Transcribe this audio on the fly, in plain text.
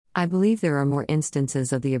I believe there are more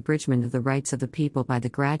instances of the abridgment of the rights of the people by the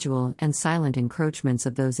gradual and silent encroachments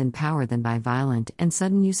of those in power than by violent and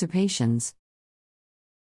sudden usurpations.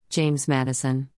 James Madison.